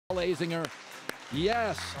Azinger.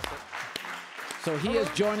 Yes. So he is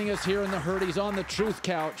joining us here in the herd. He's on the truth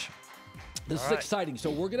couch. This is exciting. So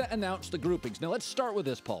we're going to announce the groupings. Now, let's start with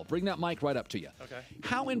this, Paul. Bring that mic right up to you. Okay.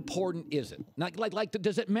 How important is it?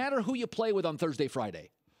 Does it matter who you play with on Thursday, Friday?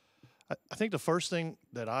 I think the first thing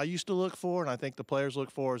that I used to look for, and I think the players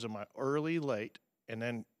look for, is am I early, late, and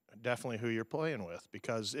then definitely who you're playing with,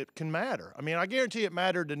 because it can matter. I mean, I guarantee it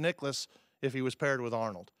mattered to Nicholas if he was paired with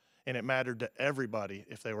Arnold, and it mattered to everybody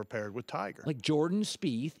if they were paired with Tiger. Like Jordan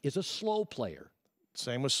Spieth is a slow player.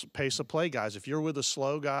 Same with pace of play guys. If you're with a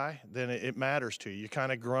slow guy, then it matters to you. You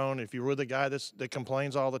kind of grown. If you're with a guy that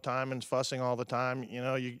complains all the time and is fussing all the time, you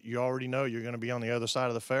know, you already know you're going to be on the other side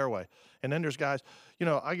of the fairway. And then there's guys, you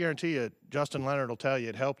know, I guarantee you, Justin Leonard will tell you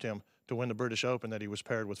it helped him to win the British Open that he was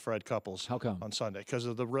paired with Fred Couples. How come? On Sunday, because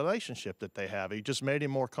of the relationship that they have. It just made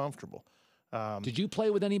him more comfortable. Did you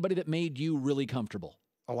play with anybody that made you really comfortable?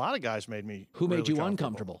 A lot of guys made me Who made really you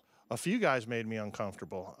uncomfortable? A few guys made me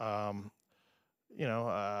uncomfortable. You know,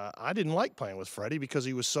 I didn't like playing with Freddie because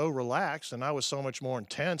he was so relaxed and I was so much more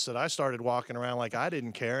intense that I started walking around like I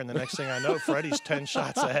didn't care. And the next thing I know, Freddie's 10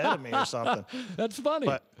 shots ahead of me or something. That's funny.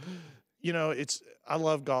 But, you know, I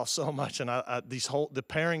love golf so much. And the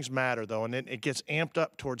pairings matter, though. And then it gets amped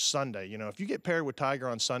up towards Sunday. You know, if you get paired with Tiger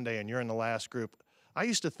on Sunday and you're in the last group, I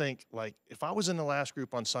used to think, like, if I was in the last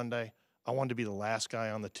group on Sunday, I wanted to be the last guy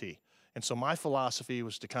on the tee. And so my philosophy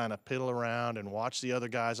was to kind of piddle around and watch the other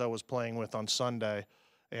guys I was playing with on Sunday.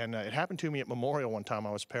 And it happened to me at Memorial one time.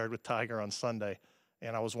 I was paired with Tiger on Sunday,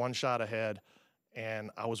 and I was one shot ahead,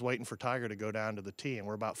 and I was waiting for Tiger to go down to the tee, and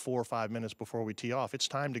we're about 4 or 5 minutes before we tee off. It's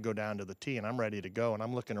time to go down to the tee, and I'm ready to go, and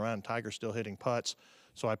I'm looking around, and Tiger's still hitting putts.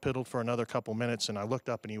 So I piddled for another couple minutes, and I looked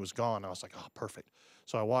up, and he was gone. I was like, oh, perfect.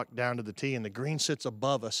 So I walked down to the tee, and the green sits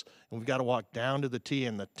above us, and we've got to walk down to the tee,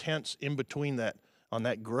 and the tent's in between that, on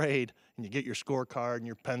that grade, and you get your scorecard and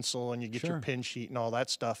your pencil and you get your pin sheet and all that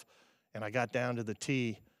stuff. And I got down to the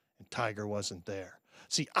tee, and Tiger wasn't there.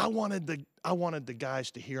 See, I wanted the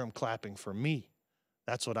guys to hear him clapping for me.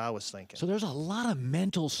 That's what I was thinking. So there's a lot of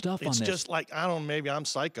mental stuff on this. It's just like, I don't know, maybe I'm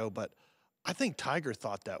psycho, but I think Tiger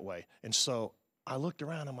thought that way. And so I looked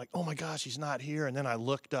around, I'm like, oh my gosh, he's not here. And then I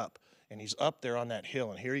looked up, and he's up there on that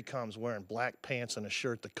hill, and here he comes wearing black pants and a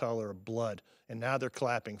shirt the color of blood. And now they're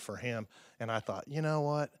clapping for him. And I thought, you know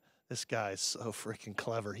what? This guy is so freaking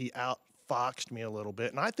clever. He outfoxed me a little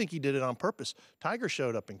bit, and I think he did it on purpose. Tiger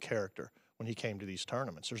showed up in character when he came to these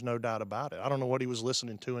tournaments. There's no doubt about it. I don't know what he was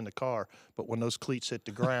listening to in the car, but when those cleats hit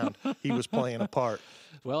the ground, he was playing a part.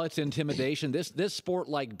 Well, it's intimidation. This sport,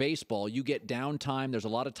 like baseball, you get downtime. There's a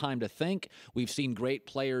lot of time to think. We've seen great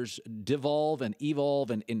players devolve and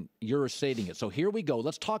evolve, and you're stating it. So here we go.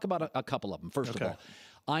 Let's talk about a couple of them. First of all,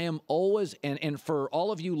 I am always, and for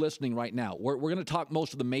all of you listening right now, we're going to talk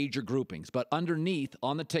most of the major groupings, but underneath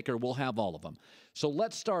on the ticker, we'll have all of them. So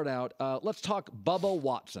let's start out. Let's talk Bubba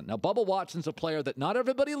Watson. Now, Bubba Watson's a player that not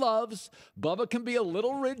everybody loves. Bubba can be a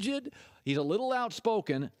little rigid. He's a little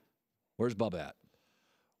outspoken. Where's Bubba at?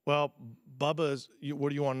 Well, Bubba's, what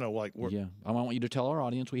do you want to know? Yeah, I want you to tell our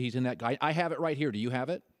audience he's in that guy. I have it right here. Do you have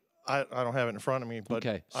it? I don't have it in front of me, but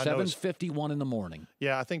okay, 7:51 in the morning.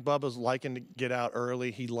 Yeah, I think Bubba's liking to get out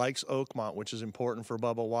early. He likes Oakmont, which is important for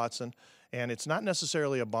Bubba Watson. And it's not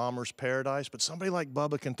necessarily a bomber's paradise, but somebody like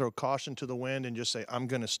Bubba can throw caution to the wind and just say, I'm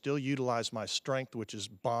going to still utilize my strength, which is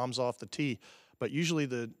bombs off the tee. But usually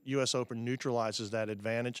the U.S. Open neutralizes that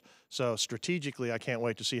advantage. So strategically, I can't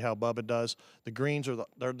wait to see how Bubba does. The greens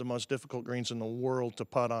they're the most difficult greens in the world to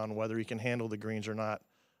putt on. Whether he can handle the greens or not,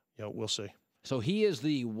 you know, we'll see. So he is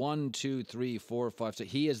the 1, 2, 3, 4, 5,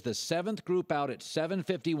 6. He is the 7th group out at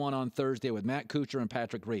 7:51 on Thursday with Matt Kuchar and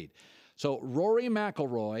Patrick Reed. So Rory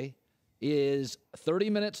McIlroy is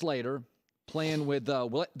 30 minutes later playing with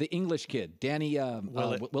the English kid, Danny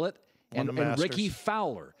Willett, and Ricky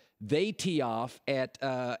Fowler. They tee off at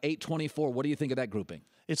 8:24. What do you think of that grouping?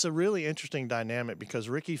 It's a really interesting dynamic because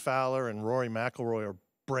Ricky Fowler and Rory McIlroy are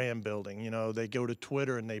brand building. You know, they go to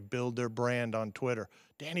Twitter and they build their brand on Twitter.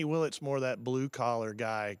 Danny Willett's more that blue collar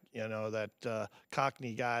guy, you know, that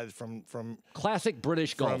Cockney guy from classic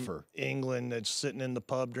British golfer, England, that's sitting in the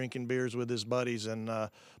pub drinking beers with his buddies. And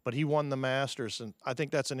but he won the Masters, and I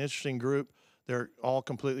think that's an interesting group. They're all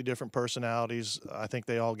completely different personalities. I think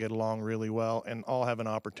they all get along really well and all have an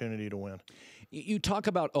opportunity to win. You talk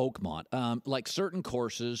about Oakmont, like certain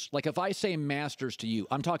courses. Like if I say Masters to you,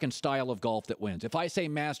 I'm talking style of golf that wins. If I say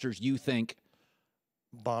Masters, you think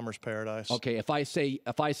Bomber's Paradise. Okay, if I say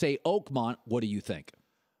Oakmont, what do you think?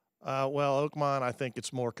 Well, Oakmont, I think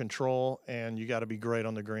it's more control, and you got to be great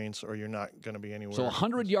on the greens, or you're not going to be anywhere. So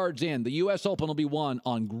 100 yards in, the U.S. Open will be won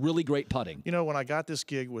on really great putting. You know, when I got this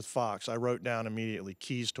gig with Fox, I wrote down immediately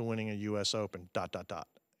keys to winning a U.S. Open, ...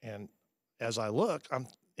 And as I look,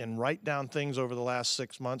 and write down things over the last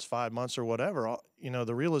 6 months, 5 months, or whatever, you know,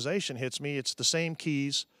 the realization hits me. It's the same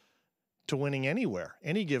keys to winning anywhere,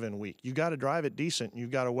 any given week. You got to drive it decent, and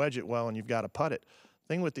you've got to wedge it well, and you've got to putt it.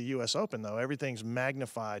 Thing with the U.S. Open, though, everything's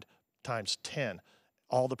magnified times 10.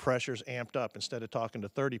 All the pressure's amped up. Instead of talking to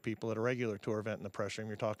 30 people at a regular tour event in the press room,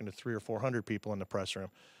 you're talking to 300 or 400 people in the press room.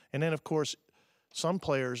 And then, of course, some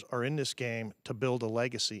players are in this game to build a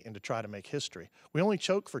legacy and to try to make history. We only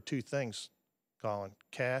choke for two things, Colin: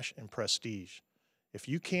 cash and prestige. If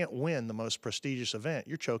you can't win the most prestigious event,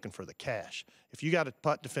 you're choking for the cash. If you got a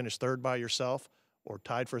putt to finish third by yourself or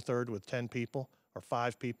tied for third with 10 people or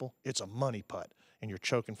 5 people, it's a money putt, and you're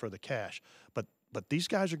choking for the cash. But these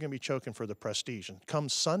guys are going to be choking for the prestige. And come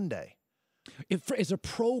Sunday. As a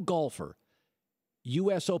pro golfer,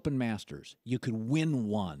 U.S. Open Masters, you could win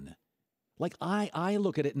one. Like, I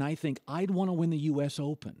look at it and I think I'd want to win the U.S.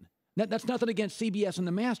 Open. That's nothing against CBS and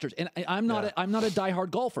the Masters. And I'm not a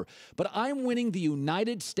diehard golfer. But I'm winning the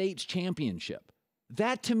United States Championship.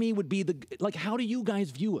 That, to me, would be how do you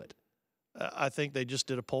guys view it? I think they just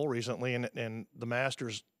did a poll recently, and the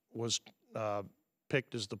Masters was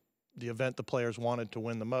picked as the event the players wanted to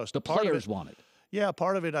win the most. The players wanted. Yeah,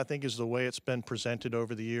 part of it, I think, is the way it's been presented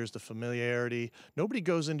over the years, the familiarity. Nobody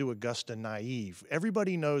goes into Augusta naive.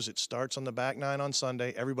 Everybody knows it starts on the back nine on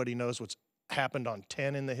Sunday. Everybody knows what's happened on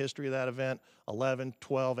 10 in the history of that event, 11,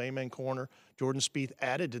 12, Amen Corner. Jordan Spieth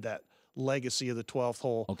added to that legacy of the 12th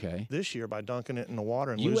hole this year by dunking it in the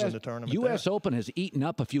water and losing the tournament. U.S. Open has eaten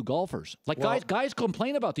up a few golfers. Guys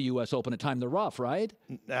complain about the U.S. Open at time they're rough, right?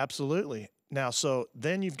 Absolutely. Now, so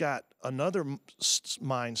then you've got another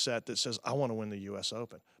mindset that says, I want to win the U.S.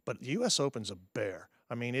 Open. But the U.S. Open's a bear.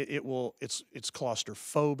 I mean, it's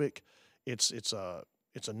claustrophobic. It's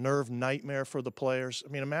a nerve nightmare for the players.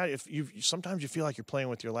 I mean, imagine if sometimes you feel like you're playing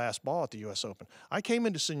with your last ball at the U.S. Open. I came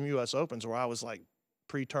into some U.S. Opens where I was like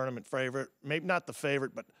pre-tournament favorite, maybe not the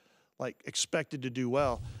favorite, but like expected to do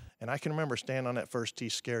well. And I can remember standing on that first tee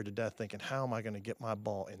scared to death thinking, how am I going to get my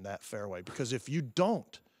ball in that fairway? Because if you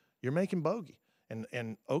don't, you're making bogey.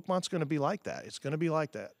 And Oakmont's going to be like that. It's going to be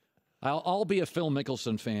like that. I'll be a Phil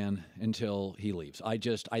Mickelson fan until he leaves.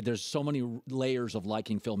 There's so many layers of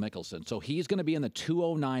liking Phil Mickelson. So he's going to be in the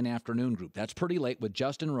 2:09 afternoon group. That's pretty late with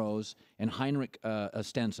Justin Rose and Henrik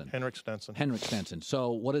Stenson.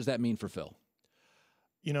 So what does that mean for Phil?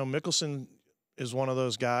 You know, Mickelson is one of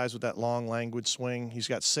those guys with that long language swing. He's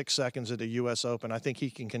got 6 seconds at the U.S. Open. I think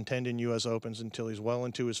he can contend in U.S. Opens until he's well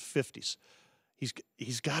into his 50s.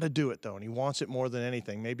 He's got to do it, though, and he wants it more than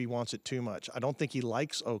anything. Maybe he wants it too much. I don't think he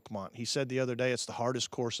likes Oakmont. He said the other day it's the hardest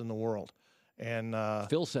course in the world. And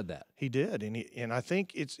Phil said that. He did, and I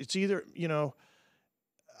think it's either, you know,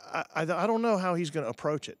 I don't know how he's going to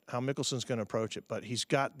approach it, how Mickelson's going to approach it, but he's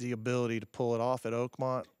got the ability to pull it off at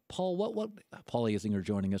Oakmont. Paul, Paul Azinger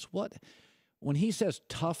joining us. When he says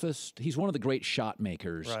toughest, he's one of the great shot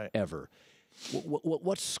makers ever.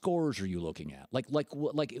 What scores are you looking at? Like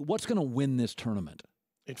what's going to win this tournament?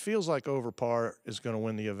 It feels like over par is going to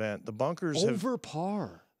win the event. The bunkers over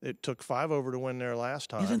par. It took 5 over to win there last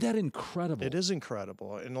time. Isn't that incredible? It is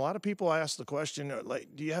incredible. And a lot of people ask the question, like,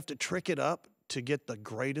 do you have to trick it up to get the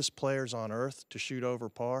greatest players on earth to shoot over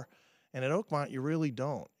par? And at Oakmont, you really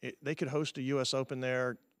don't. They could host a U.S. Open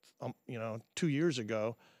there, 2 years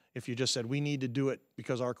ago. If you just said, we need to do it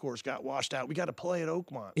because our course got washed out, we got to play at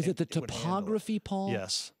Oakmont. Is it the topography, Paul?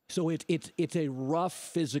 Yes. So it's a rough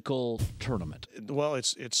physical tournament. Well,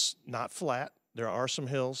 it's not flat. There are some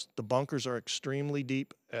hills. The bunkers are extremely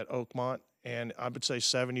deep at Oakmont, and I would say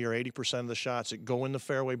 70 or 80% of the shots that go in the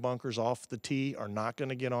fairway bunkers off the tee are not going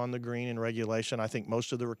to get on the green in regulation. I think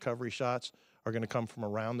most of the recovery shots are going to come from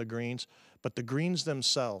around the greens, but the greens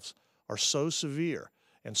themselves are so severe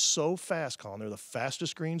and so fast, Colin. They're the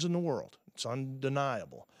fastest greens in the world. It's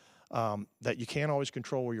undeniable that you can't always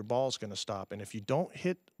control where your ball's going to stop. And if you don't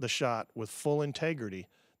hit the shot with full integrity,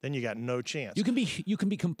 then you got no chance. You can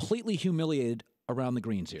be completely humiliated around the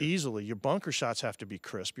greens here. Easily. Your bunker shots have to be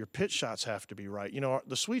crisp. Your pitch shots have to be right. You know,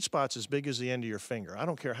 the sweet spot's as big as the end of your finger. I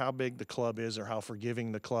don't care how big the club is or how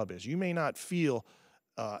forgiving the club is. You may not feel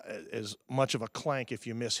as much of a clank if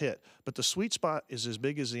you miss hit, but the sweet spot is as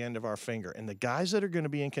big as the end of our finger. And the guys that are going to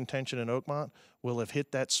be in contention in Oakmont will have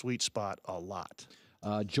hit that sweet spot a lot.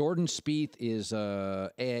 Jordan Spieth is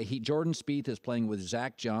playing with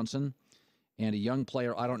Zach Johnson and a young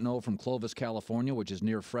player, I don't know, from Clovis, California, which is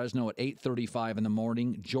near Fresno at 8:35 in the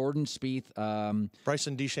morning. Jordan Spieth.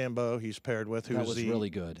 Bryson DeChambeau he's paired with, who's the really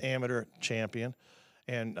good amateur champion.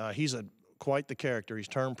 And he's quite the character. He's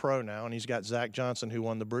turned pro now, and he's got Zach Johnson, who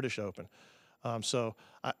won the British Open. That's the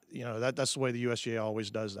way the USGA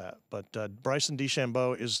always does that. But Bryson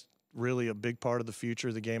DeChambeau is really a big part of the future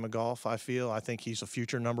of the game of golf, I feel. I think he's a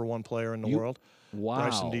future #1 player in the world. Wow.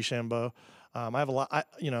 Bryson DeChambeau.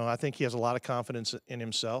 I think he has a lot of confidence in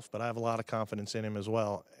himself, but I have a lot of confidence in him as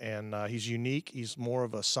well. And he's unique. He's more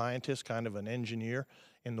of a scientist, kind of an engineer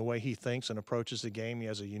in the way he thinks and approaches the game. He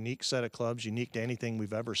has a unique set of clubs, unique to anything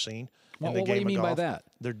we've ever seen in the game of golf. What do you mean by that?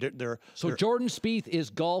 They're Jordan Spieth is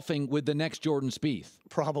golfing with the next Jordan Spieth.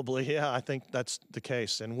 Probably, yeah. I think that's the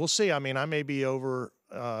case, and we'll see. I mean, I may be overly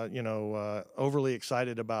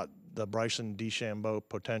excited about the Bryson DeChambeau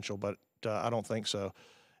potential, but I don't think so.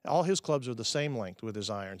 All his clubs are the same length with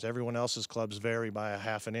his irons. Everyone else's clubs vary by a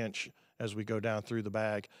half an inch as we go down through the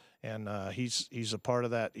bag, and he's a part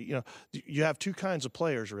of that. You know, you have two kinds of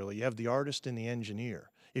players, really. You have the artist and the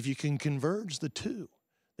engineer. If you can converge the two,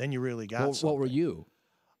 then you really got something. What were you?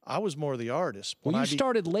 I was more the artist. Well, you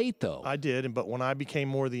started late, though. I did, but when I became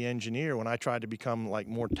more the engineer, when I tried to become like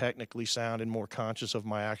more technically sound and more conscious of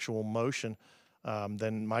my actual motion,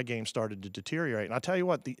 then my game started to deteriorate. And I tell you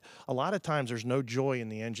what, a lot of times there's no joy in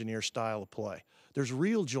the engineer style of play. There's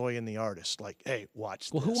real joy in the artist. Like, hey, watch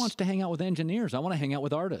this. Well, who wants to hang out with engineers? I want to hang out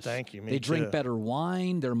with artists. Thank you. Me They drink too. better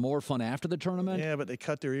wine. They're more fun after the tournament. Yeah, but they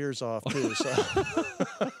cut their ears off too.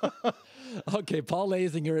 So. Okay, Paul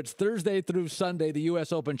Azinger. It's Thursday through Sunday, the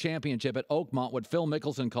U.S. Open Championship at Oakmont, what Phil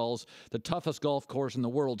Mickelson calls the toughest golf course in the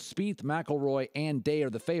world. Spieth, McIlroy, and Day are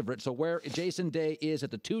the favorites. So where Jason Day is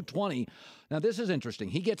at the 220. Now, this is interesting.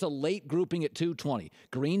 He gets a late grouping at 220.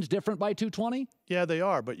 Green's different by 220? Yeah, they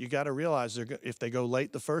are, but you got to realize if they go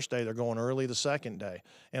late the first day, they're going early the second day.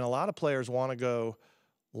 And a lot of players want to go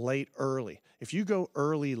late early. If you go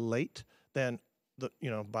early late, then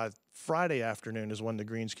by Friday afternoon is when the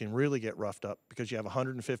greens can really get roughed up because you have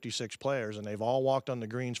 156 players and they've all walked on the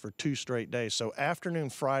greens for 2 straight days. So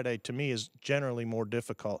afternoon Friday to me is generally more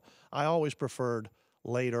difficult. I always preferred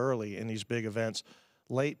late early in these big events.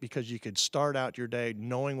 Late because you could start out your day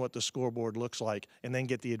knowing what the scoreboard looks like and then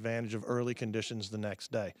get the advantage of early conditions the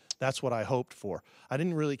next day. That's what I hoped for. I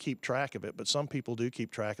didn't really keep track of it, but some people do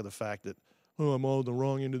keep track of the fact that, I'm all the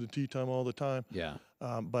wrong end of the tee time all the time. Yeah.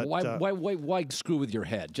 But why screw with your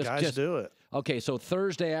head? Guys do it. Okay, so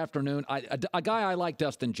Thursday afternoon, a guy I like,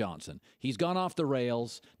 Dustin Johnson. He's gone off the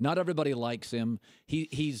rails. Not everybody likes him.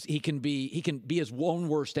 He can be his own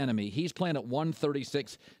worst enemy. He's playing at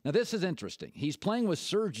 136. Now this is interesting. He's playing with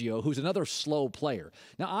Sergio, who's another slow player.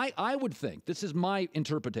 Now I would think, this is my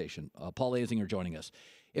interpretation. Paul Azinger joining us.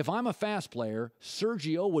 If I'm a fast player,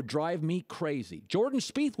 Sergio would drive me crazy. Jordan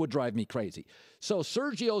Spieth would drive me crazy. So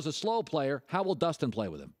Sergio's a slow player. How will Dustin play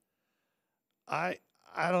with him? I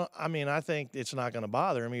think it's not going to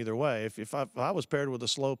bother him either way. If I was paired with a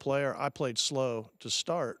slow player, I played slow to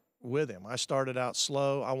start with him. I started out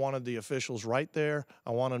slow. I wanted the officials right there.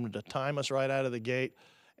 I wanted them to time us right out of the gate.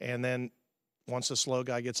 And then once the slow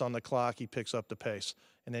guy gets on the clock, he picks up the pace.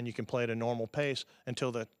 And then you can play at a normal pace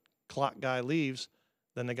until the clock guy leaves.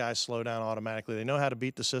 Then the guys slow down automatically. They know how to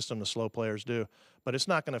beat the system, the slow players do. But it's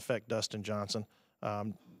not going to affect Dustin Johnson.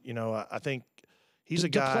 I think he's a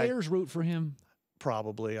guy. Do players root for him?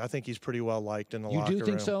 Probably. I think he's pretty well liked in the locker room. You do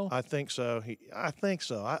think so? I think so. I think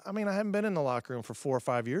so. I haven't been in the locker room for 4 or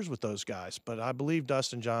 5 years with those guys, but I believe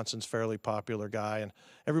Dustin Johnson's a fairly popular guy, and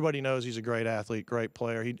everybody knows he's a great athlete, great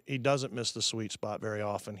player. He doesn't miss the sweet spot very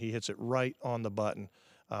often. He hits it right on the button.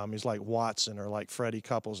 He's like Watson or like Freddie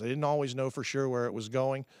Couples. They didn't always know for sure where it was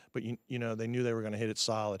going, but they knew they were going to hit it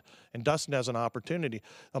solid. And Dustin has an opportunity.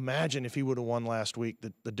 Imagine if he would have won last week,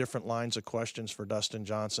 the different lines of questions for Dustin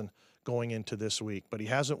Johnson going into this week. But he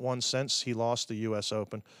hasn't won since he lost the U.S.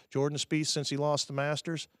 Open. Jordan Spieth, since he lost the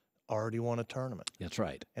Masters, already won a tournament. That's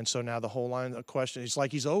right. And so now the whole line of questions, it's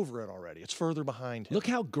like he's over it already. It's further behind him. Look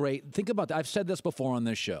how great. Think about that. I've said this before on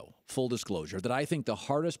this show, full disclosure, that I think the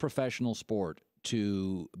hardest professional sport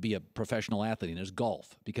to be a professional athlete in is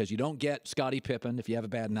golf, because you don't get Scottie Pippen if you have a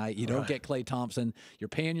bad night. You don't get Klay Thompson. You're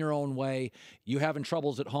paying your own way. You having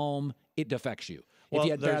troubles at home, it affects you. If you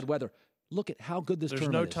had bad weather. Look at how good this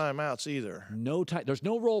tournament is. There's no timeouts either. There's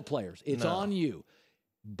no role players. It's on you.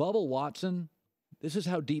 Bubba Watson, this is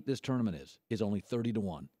how deep this tournament is only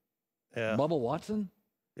 30-1. Yeah. Bubba Watson?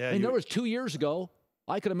 Yeah. I mean, there was 2 years ago,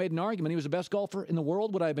 I could have made an argument he was the best golfer in the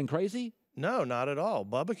world. Would I have been crazy? No, not at all.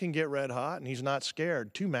 Bubba can get red hot, and he's not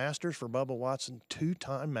scared. 2 Masters for Bubba Watson,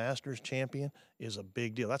 2-time Masters champion is a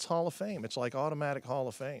big deal. That's Hall of Fame. It's like automatic Hall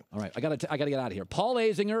of Fame. All right, I got to get out of here. Paul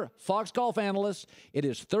Azinger, Fox Golf Analyst. It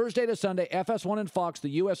is Thursday to Sunday, FS1 and Fox, the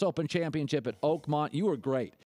U.S. Open Championship at Oakmont. You were great.